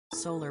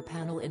Solar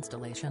panel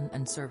installation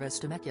and service.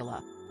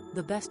 Temecula.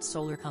 The best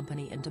solar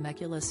company in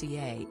Temecula,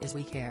 CA is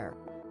WeCare.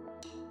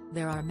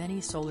 There are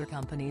many solar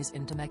companies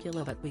in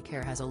Temecula, but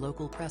WeCare has a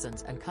local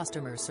presence and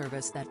customer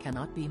service that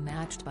cannot be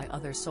matched by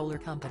other solar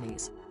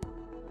companies.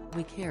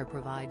 WeCare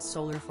provides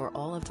solar for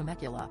all of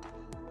Temecula.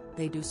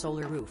 They do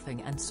solar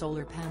roofing and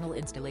solar panel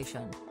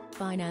installation.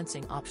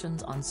 Financing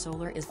options on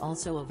solar is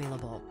also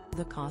available.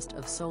 The cost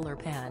of solar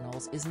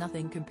panels is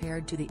nothing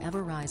compared to the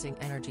ever-rising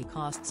energy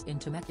costs in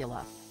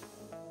Temecula.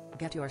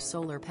 Get your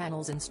solar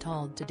panels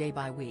installed today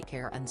by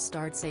WeCare and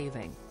start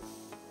saving.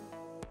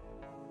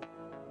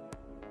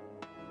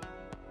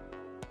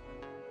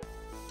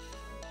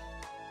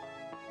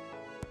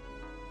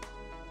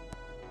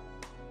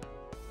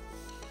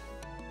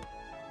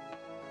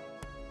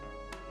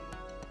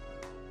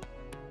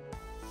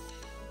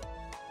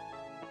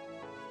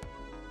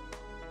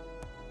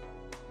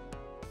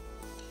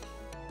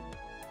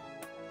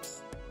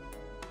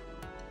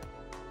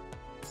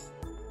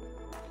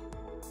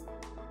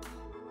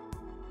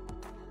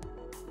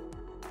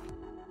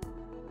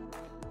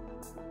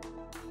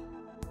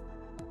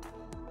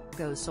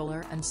 Go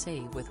solar and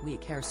save with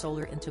WeCare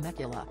Solar in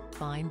Temecula.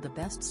 Find the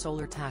best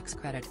solar tax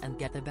credit and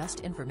get the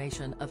best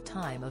information of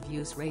time of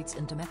use rates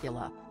in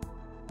Temecula.